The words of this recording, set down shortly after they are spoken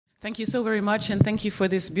Thank you so very much, and thank you for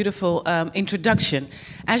this beautiful introduction.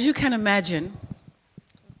 As you can imagine,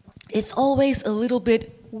 it's always a little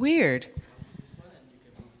bit weird.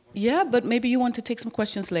 Yeah, but maybe you want to take some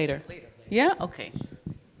questions later. Yeah? Okay.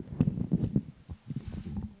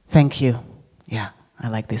 Thank you. Yeah, I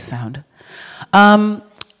like this sound.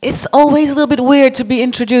 It's always a little bit weird to be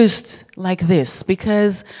introduced like this,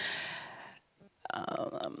 because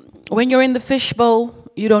when you're in the fishbowl,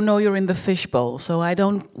 you don't know you're in the fishbowl. So I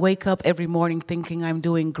don't wake up every morning thinking I'm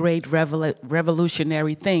doing great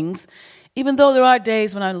revolutionary things, even though there are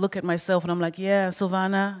days when I look at myself and I'm like, yeah,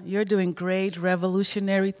 Sylvana, you're doing great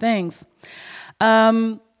revolutionary things.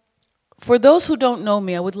 For those who don't know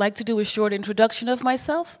me, I would like to do a short introduction of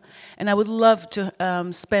myself, and I would love to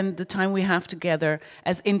spend the time we have together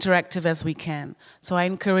as interactive as we can. So I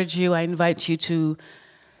encourage you, I invite you to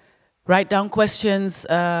write down questions,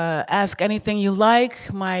 ask anything you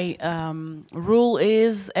like. My rule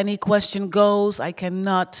is any question goes. I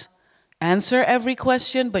cannot answer every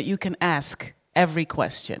question, but you can ask every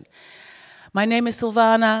question. My name is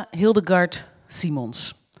Sylvana Hildegard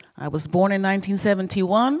Simons. I was born in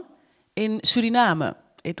 1971 in Suriname.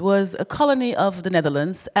 It was a colony of the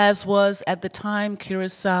Netherlands, as was at the time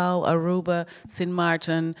Curaçao, Aruba, Sint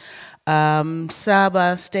Maarten,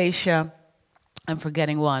 Saba, Statia. I'm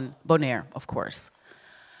forgetting one, Bonaire, of course.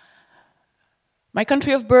 My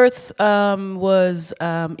country of birth was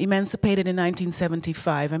emancipated in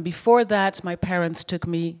 1975, and before that, my parents took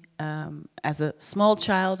me as a small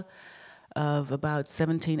child of about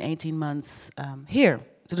 17, 18 months here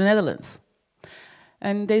to the Netherlands.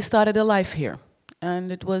 And they started a life here,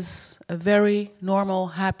 and it was a very normal,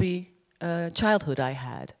 happy childhood I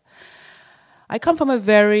had. I come from a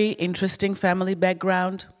very interesting family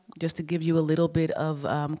background. Just to give you a little bit of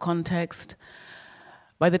context,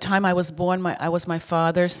 by the time I was born, I was my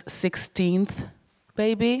father's 16th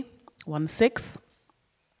baby, 1-6,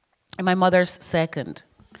 and my mother's second.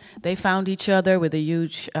 They found each other with a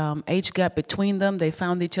huge age gap between them. They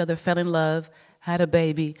found each other, fell in love, had a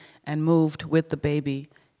baby, and moved with the baby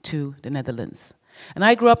to the Netherlands. And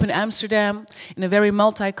I grew up in Amsterdam in a very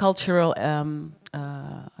multicultural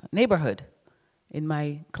neighborhood. In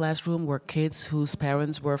my classroom were kids whose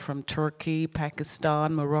parents were from Turkey,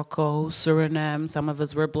 Pakistan, Morocco, Suriname. Some of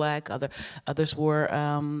us were black, others were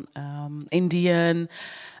Indian,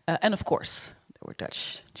 and of course, there were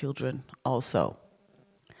Dutch children also.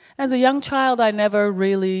 As a young child, I never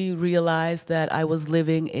really realized that I was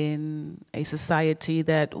living in a society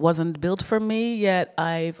that wasn't built for me, yet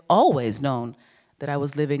I've always known that I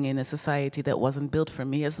was living in a society that wasn't built for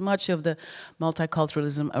me, as much of the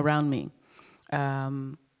multiculturalism around me.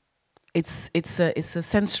 It's a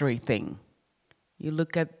sensory thing. You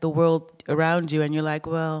look at the world around you and you're like,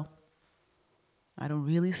 well, I don't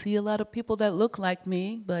really see a lot of people that look like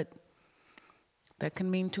me, but that can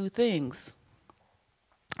mean two things.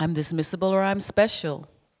 I'm dismissible or I'm special,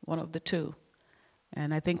 one of the two.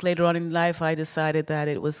 And I think later on in life I decided that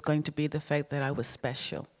it was going to be the fact that I was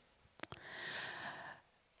special.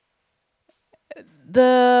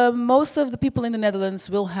 Most of the people in the Netherlands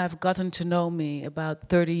will have gotten to know me about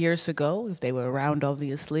 30 years ago, if they were around,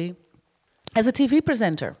 obviously, as a TV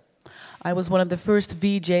presenter. I was one of the first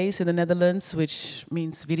VJs in the Netherlands, which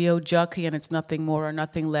means video jockey, and it's nothing more or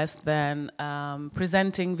nothing less than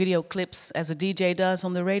presenting video clips as a DJ does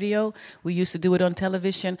on the radio. We used to do it on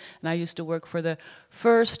television, and I used to work for the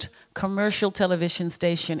first commercial television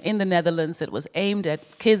station in the Netherlands that was aimed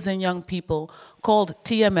at kids and young people, called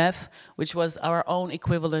TMF, which was our own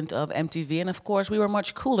equivalent of MTV. And of course, we were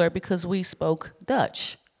much cooler because we spoke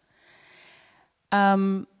Dutch.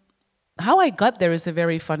 How I got there is a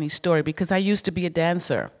very funny story, because I used to be a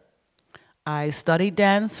dancer. I studied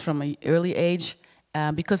dance from an early age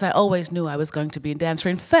because I always knew I was going to be a dancer.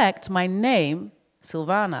 In fact, my name,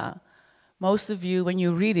 Sylvana, most of you, when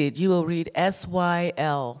you read it, you will read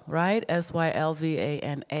S-Y-L, right?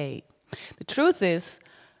 S-Y-L-V-A-N-A. The truth is,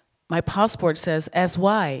 my passport says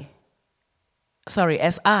S-I-L-V-A-N-A.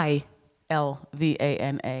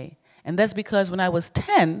 And that's because when I was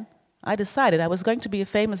 10, I decided I was going to be a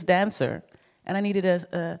famous dancer, and I needed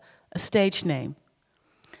a stage name.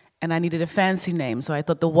 And I needed a fancy name, so I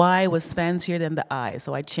thought the Y was fancier than the I,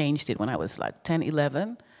 so I changed it when I was like 10,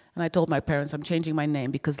 11. And I told my parents, I'm changing my name,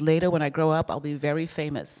 because later when I grow up, I'll be very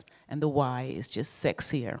famous, and the Y is just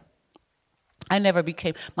sexier. I never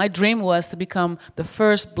became, my dream was to become the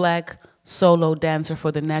first black solo dancer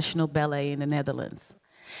for the National Ballet in the Netherlands.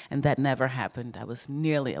 And that never happened. I was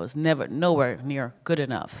never, nowhere near good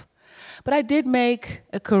enough. But I did make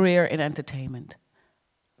a career in entertainment.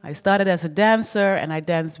 I started as a dancer, and I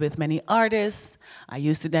danced with many artists. I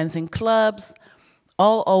used to dance in clubs.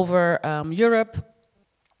 all over Europe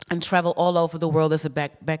and travel all over the world as a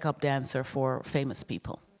backup dancer for famous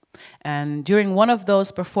people. And during one of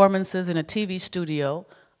those performances in a TV studio,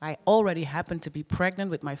 I already happened to be pregnant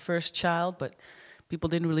with my first child, but people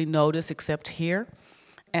didn't really notice except here.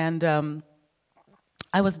 And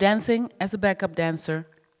I was dancing as a backup dancer,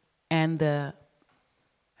 and the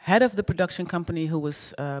head of the production company who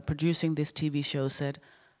was producing this TV show said,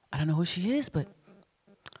 "I don't know who she is, but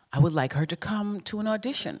I would like her to come to an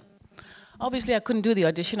audition." Obviously, I couldn't do the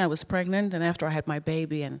audition. I was pregnant, and after I had my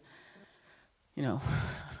baby, and, you know,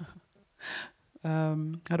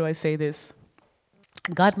 how do I say this?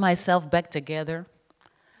 Got myself back together.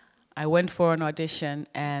 I went for an audition,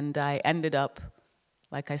 and I ended up,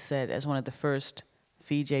 like I said, as one of the first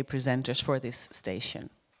VJ presenters for this station.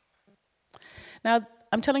 Now,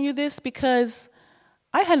 I'm telling you this because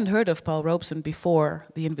I hadn't heard of Paul Robeson before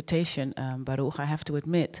the invitation, Baruch, I have to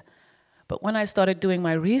admit. But when I started doing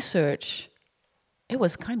my research, it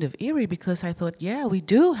was kind of eerie because I thought, yeah, we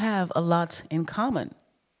do have a lot in common.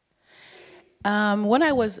 When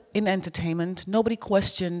I was in entertainment, nobody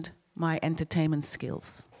questioned my entertainment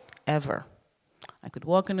skills, ever. I could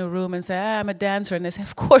walk in a room and say, I'm a dancer, and they say,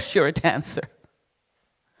 of course you're a dancer.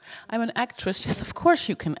 I'm an actress, yes, of course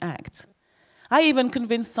you can act. I even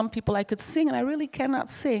convinced some people I could sing, and I really cannot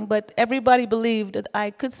sing, but everybody believed that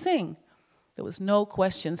I could sing. There was no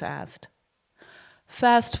questions asked.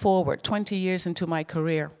 Fast forward 20 years into my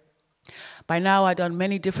career. By now, I'd done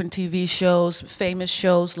many different TV shows, famous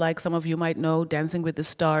shows like some of you might know, Dancing with the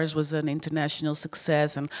Stars was an international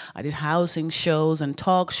success, and I did housing shows and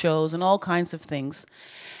talk shows and all kinds of things.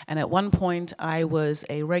 And at one point, I was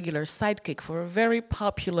a regular sidekick for a very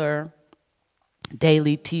popular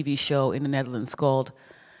daily TV show in the Netherlands called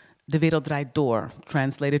De Wereld Draait Door,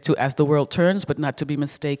 translated to As the World Turns, but not to be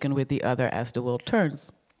mistaken with the other As the World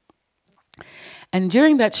Turns. And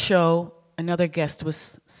during that show, another guest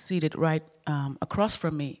was seated right across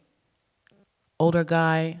from me. Older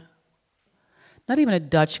guy, not even a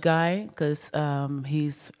Dutch guy, because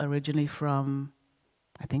he's originally from,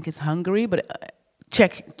 I think it's Hungary, but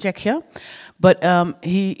Czechia. But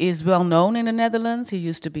he is well known in the Netherlands. He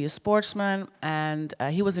used to be a sportsman, and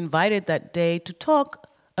he was invited that day to talk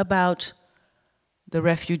about the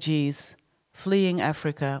refugees fleeing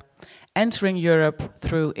Africa, entering Europe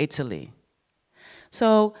through Italy.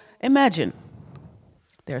 So imagine,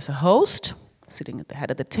 there's a host sitting at the head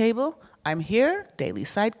of the table. I'm here, daily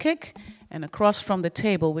sidekick, and across from the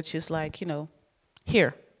table, which is like, you know,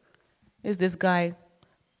 here, is this guy.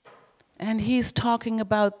 And he's talking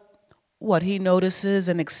about what he notices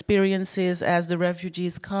and experiences as the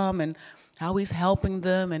refugees come and how he's helping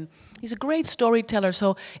them. And he's a great storyteller,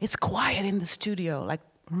 so it's quiet in the studio, like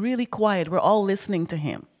really quiet. We're all listening to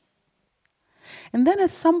him. And then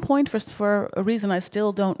at some point, for a reason I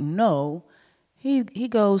still don't know, he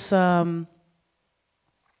goes, yeah,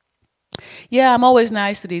 I'm always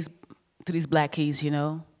nice to these blackies, you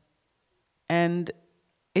know. And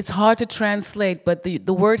it's hard to translate, but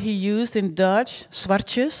the word he used in Dutch,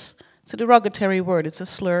 zwartjes, it's a derogatory word, it's a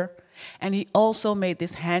slur. And he also made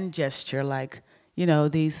this hand gesture, like, you know,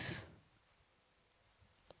 these.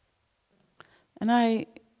 And I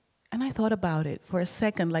thought about it for a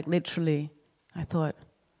second, like literally. I thought,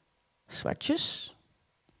 zwartjes?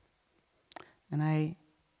 And I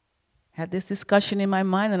had this discussion in my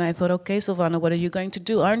mind, and I thought, okay, Sylvana, what are you going to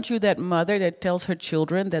do? Aren't you that mother that tells her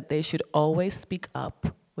children that they should always speak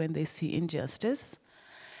up when they see injustice?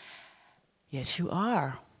 Yes, you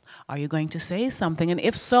are. Are you going to say something? And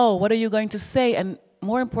if so, what are you going to say? And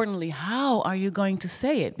more importantly, how are you going to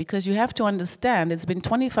say it? Because you have to understand, it's been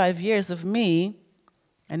 25 years of me,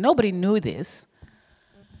 and nobody knew this,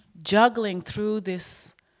 juggling through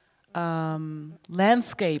this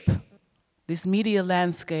landscape, this media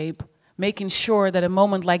landscape, making sure that a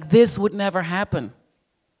moment like this would never happen.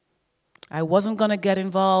 I wasn't going to get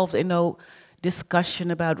involved in no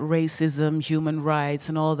discussion about racism, human rights,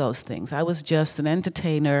 and all those things. I was just an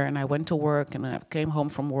entertainer, and I went to work, and I came home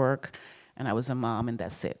from work, and I was a mom, and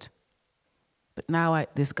that's it. But now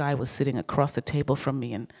this guy was sitting across the table from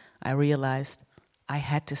me, and I realized I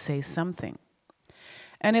had to say something.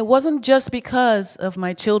 And it wasn't just because of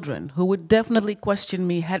my children, who would definitely question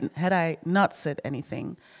me had I not said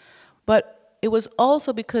anything. But it was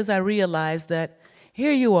also because I realized that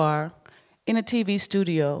here you are in a TV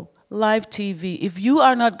studio, live TV. If you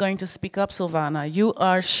are not going to speak up, Sylvana, you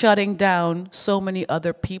are shutting down so many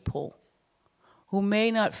other people who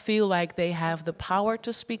may not feel like they have the power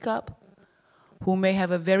to speak up, who may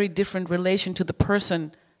have a very different relation to the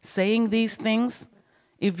person saying these things.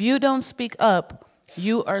 If you don't speak up,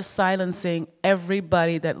 you are silencing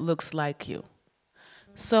everybody that looks like you.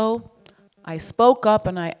 So I spoke up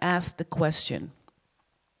and I asked the question,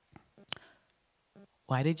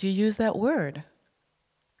 why did you use that word?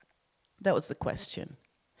 That was the question.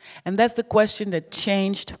 And that's the question that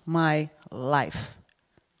changed my life.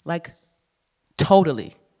 Like,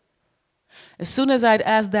 totally. As soon as I'd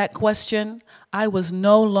asked that question, I was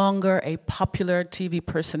no longer a popular TV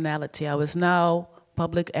personality. I was now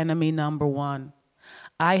public enemy number one.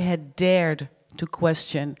 I had dared to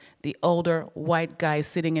question the older white guy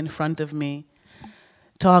sitting in front of me,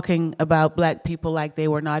 talking about black people like they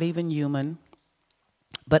were not even human.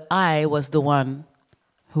 But I was the one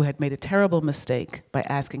who had made a terrible mistake by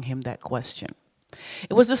asking him that question.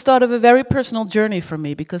 It was the start of a very personal journey for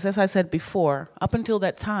me because, as I said before, up until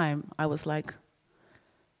that time, I was like,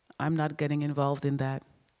 I'm not getting involved in that.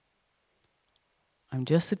 I'm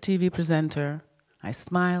just a TV presenter. I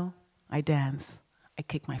smile, I dance, I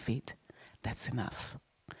kick my feet. That's enough.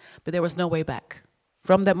 But there was no way back.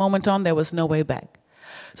 From that moment on, there was no way back.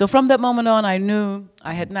 So from that moment on, I knew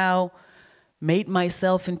I had now made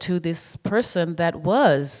myself into this person that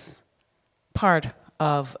was part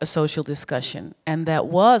of a social discussion and that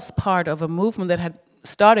was part of a movement that had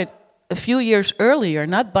started a few years earlier,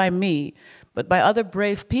 not by me, but by other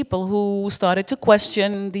brave people who started to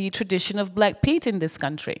question the tradition of Black Pete in this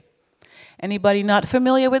country. Anybody not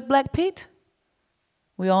familiar with Black Pete?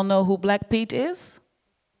 We all know who Black Pete is?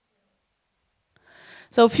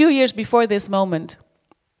 So a few years before this moment,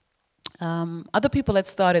 other people had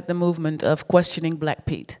started the movement of questioning Black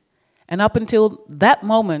Pete. And up until that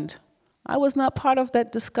moment, I was not part of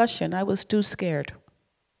that discussion. I was too scared.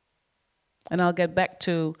 And I'll get back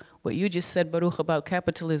to what you just said, Baruch, about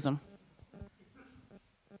capitalism.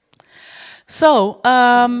 So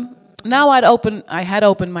now I had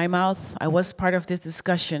opened my mouth. I was part of this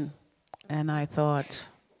discussion. And I thought,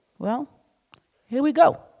 well, here we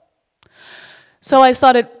go. So I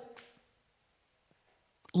started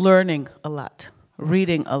learning a lot,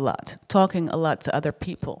 reading a lot, talking a lot to other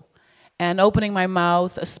people, and opening my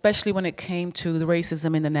mouth, especially when it came to the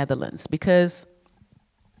racism in the Netherlands. Because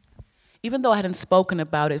even though I hadn't spoken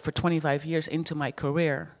about it for 25 years into my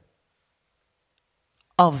career,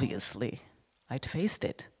 obviously, I'd faced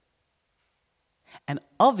it. And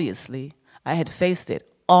obviously, I had faced it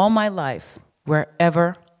all my life,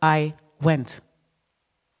 wherever I went.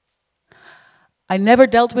 I never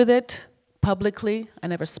dealt with it publicly. I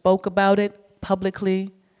never spoke about it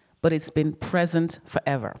publicly, but it's been present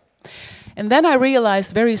forever. And then I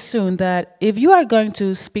realized very soon that if you are going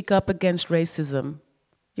to speak up against racism,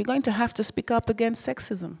 you're going to have to speak up against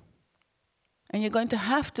sexism. And you're going to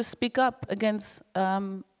have to speak up against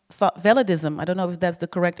validism. I don't know if that's the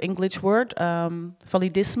correct English word.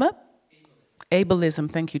 Validisme? Ableism.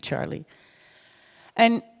 Thank you, Charlie.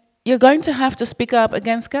 And you're going to have to speak up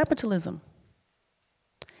against capitalism.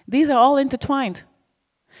 These are all intertwined.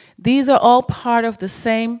 These are all part of the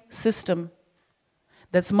same system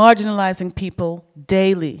that's marginalizing people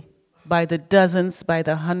daily by the dozens, by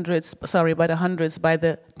the hundreds, by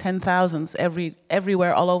the 10,000s,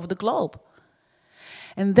 everywhere all over the globe.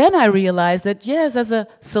 And then I realized that, yes, as a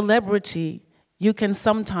celebrity, you can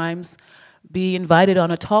sometimes be invited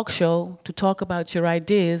on a talk show to talk about your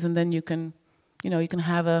ideas, and then you can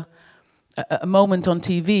have a moment on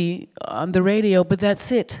TV, on the radio, but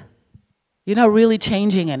that's it. You're not really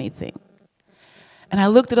changing anything. And I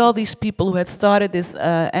looked at all these people who had started this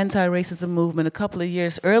anti-racism movement a couple of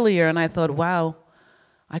years earlier, and I thought, wow,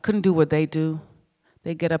 I couldn't do what they do.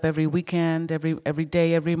 They get up every weekend, every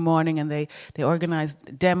day, every morning, and they organize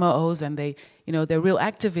demos, and they're real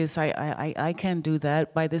activists. I can't do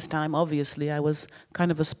that. By this time, obviously, I was kind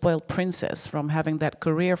of a spoiled princess from having that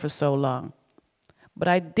career for so long. But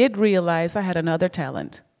I did realize I had another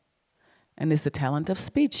talent, and it's the talent of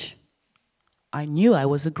speech. I knew I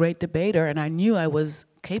was a great debater, and I knew I was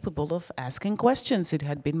capable of asking questions. It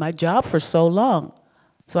had been my job for so long.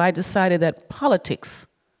 So I decided that politics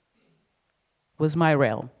was my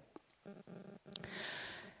realm.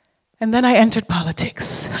 And then I entered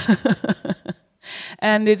politics.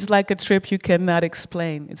 And it's like a trip you cannot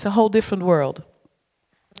explain. It's a whole different world.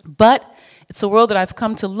 But it's a world that I've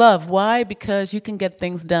come to love. Why? Because you can get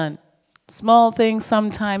things done. Small things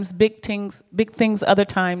sometimes, big things other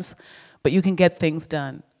times, but you can get things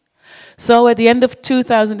done. So at the end of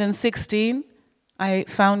 2016, I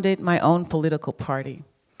founded my own political party.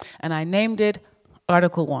 And I named it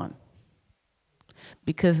Article 1.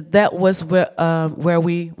 Because that was where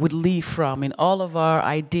we would leave from in all of our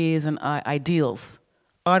ideas and ideals.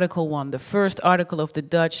 Article 1, the first article of the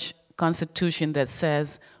Dutch Constitution that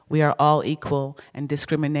says we are all equal and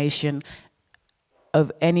discrimination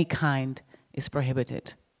of any kind is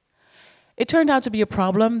prohibited. It turned out to be a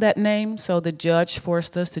problem, that name, so the judge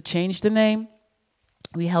forced us to change the name.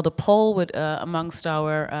 We held a poll with, amongst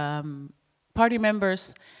our party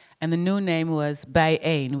members, and the new name was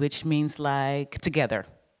Bijeen, which means like together.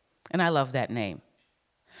 And I love that name.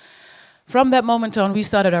 From that moment on, we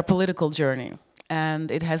started our political journey. And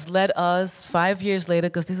it has led us 5 years later,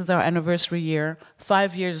 because this is our anniversary year,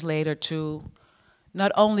 5 years later to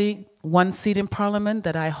not only 1 seat in parliament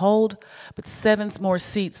that I hold, but 7 more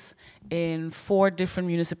seats in 4 different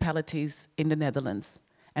municipalities in the Netherlands.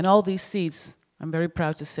 And all these seats, I'm very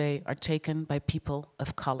proud to say, are taken by people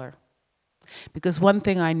of color. Because one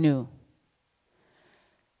thing I knew,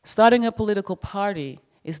 starting a political party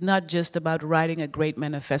is not just about writing a great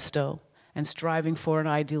manifesto and striving for an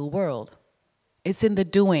ideal world. It's in the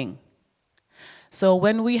doing. So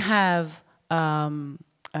when we have what's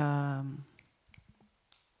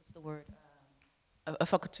the word? A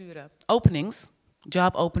vacature, openings,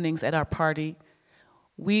 job openings at our party,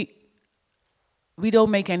 we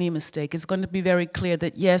don't make any mistake. It's going to be very clear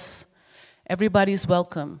that yes, everybody's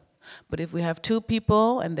welcome. But if we have 2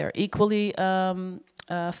 people and they're equally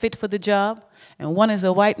fit for the job, and one is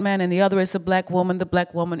a white man and the other is a black woman, the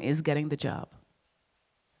black woman is getting the job.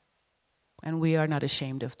 And we are not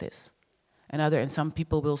ashamed of this. And some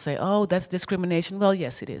people will say, oh, that's discrimination. Well,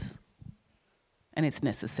 yes, it is. And it's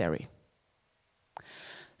necessary.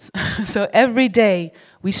 So every day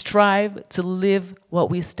we strive to live what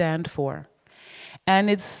we stand for. And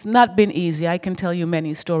it's not been easy. I can tell you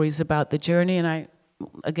many stories about the journey, and I'm,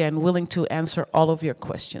 again, willing to answer all of your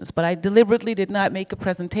questions. But I deliberately did not make a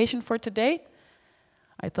presentation for today.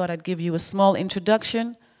 I thought I'd give you a small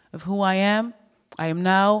introduction of who I am. I am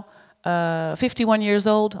now 51 years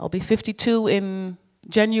old. I'll be 52 in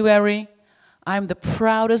January. I'm the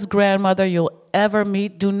proudest grandmother you'll ever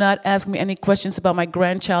meet. Do not ask me any questions about my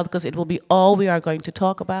grandchild, because it will be all we are going to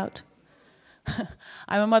talk about.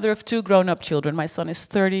 I'm a mother of 2 grown-up children. My son is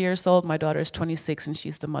 30 years old, my daughter is 26, and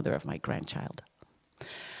she's the mother of my grandchild.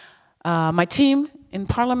 My team in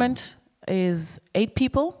Parliament is 8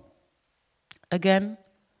 people. Again,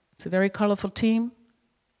 it's a very colorful team.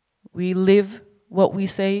 We live what we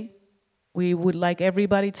say we would like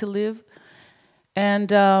everybody to live.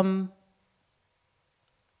 And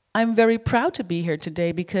I'm very proud to be here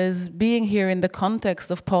today, because being here in the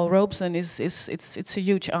context of Paul Robeson it's a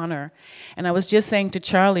huge honor. And I was just saying to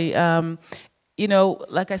Charlie, you know,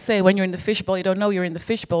 like I say, when you're in the fishbowl, you don't know you're in the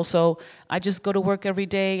fishbowl. So I just go to work every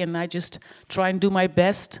day and I just try and do my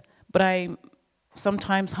best. But I'm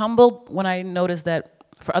sometimes humbled when I notice that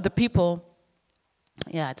for other people,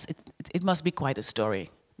 yeah, it must be quite a story.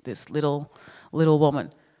 This little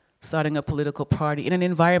woman starting a political party in an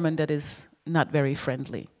environment that is not very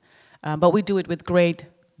friendly. But we do it with great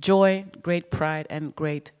joy, great pride, and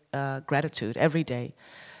great gratitude every day.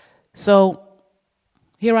 So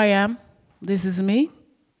here I am. This is me.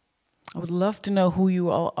 I would love to know who you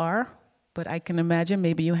all are, but I can imagine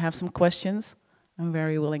maybe you have some questions. I'm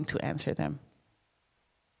very willing to answer them.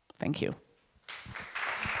 Thank you.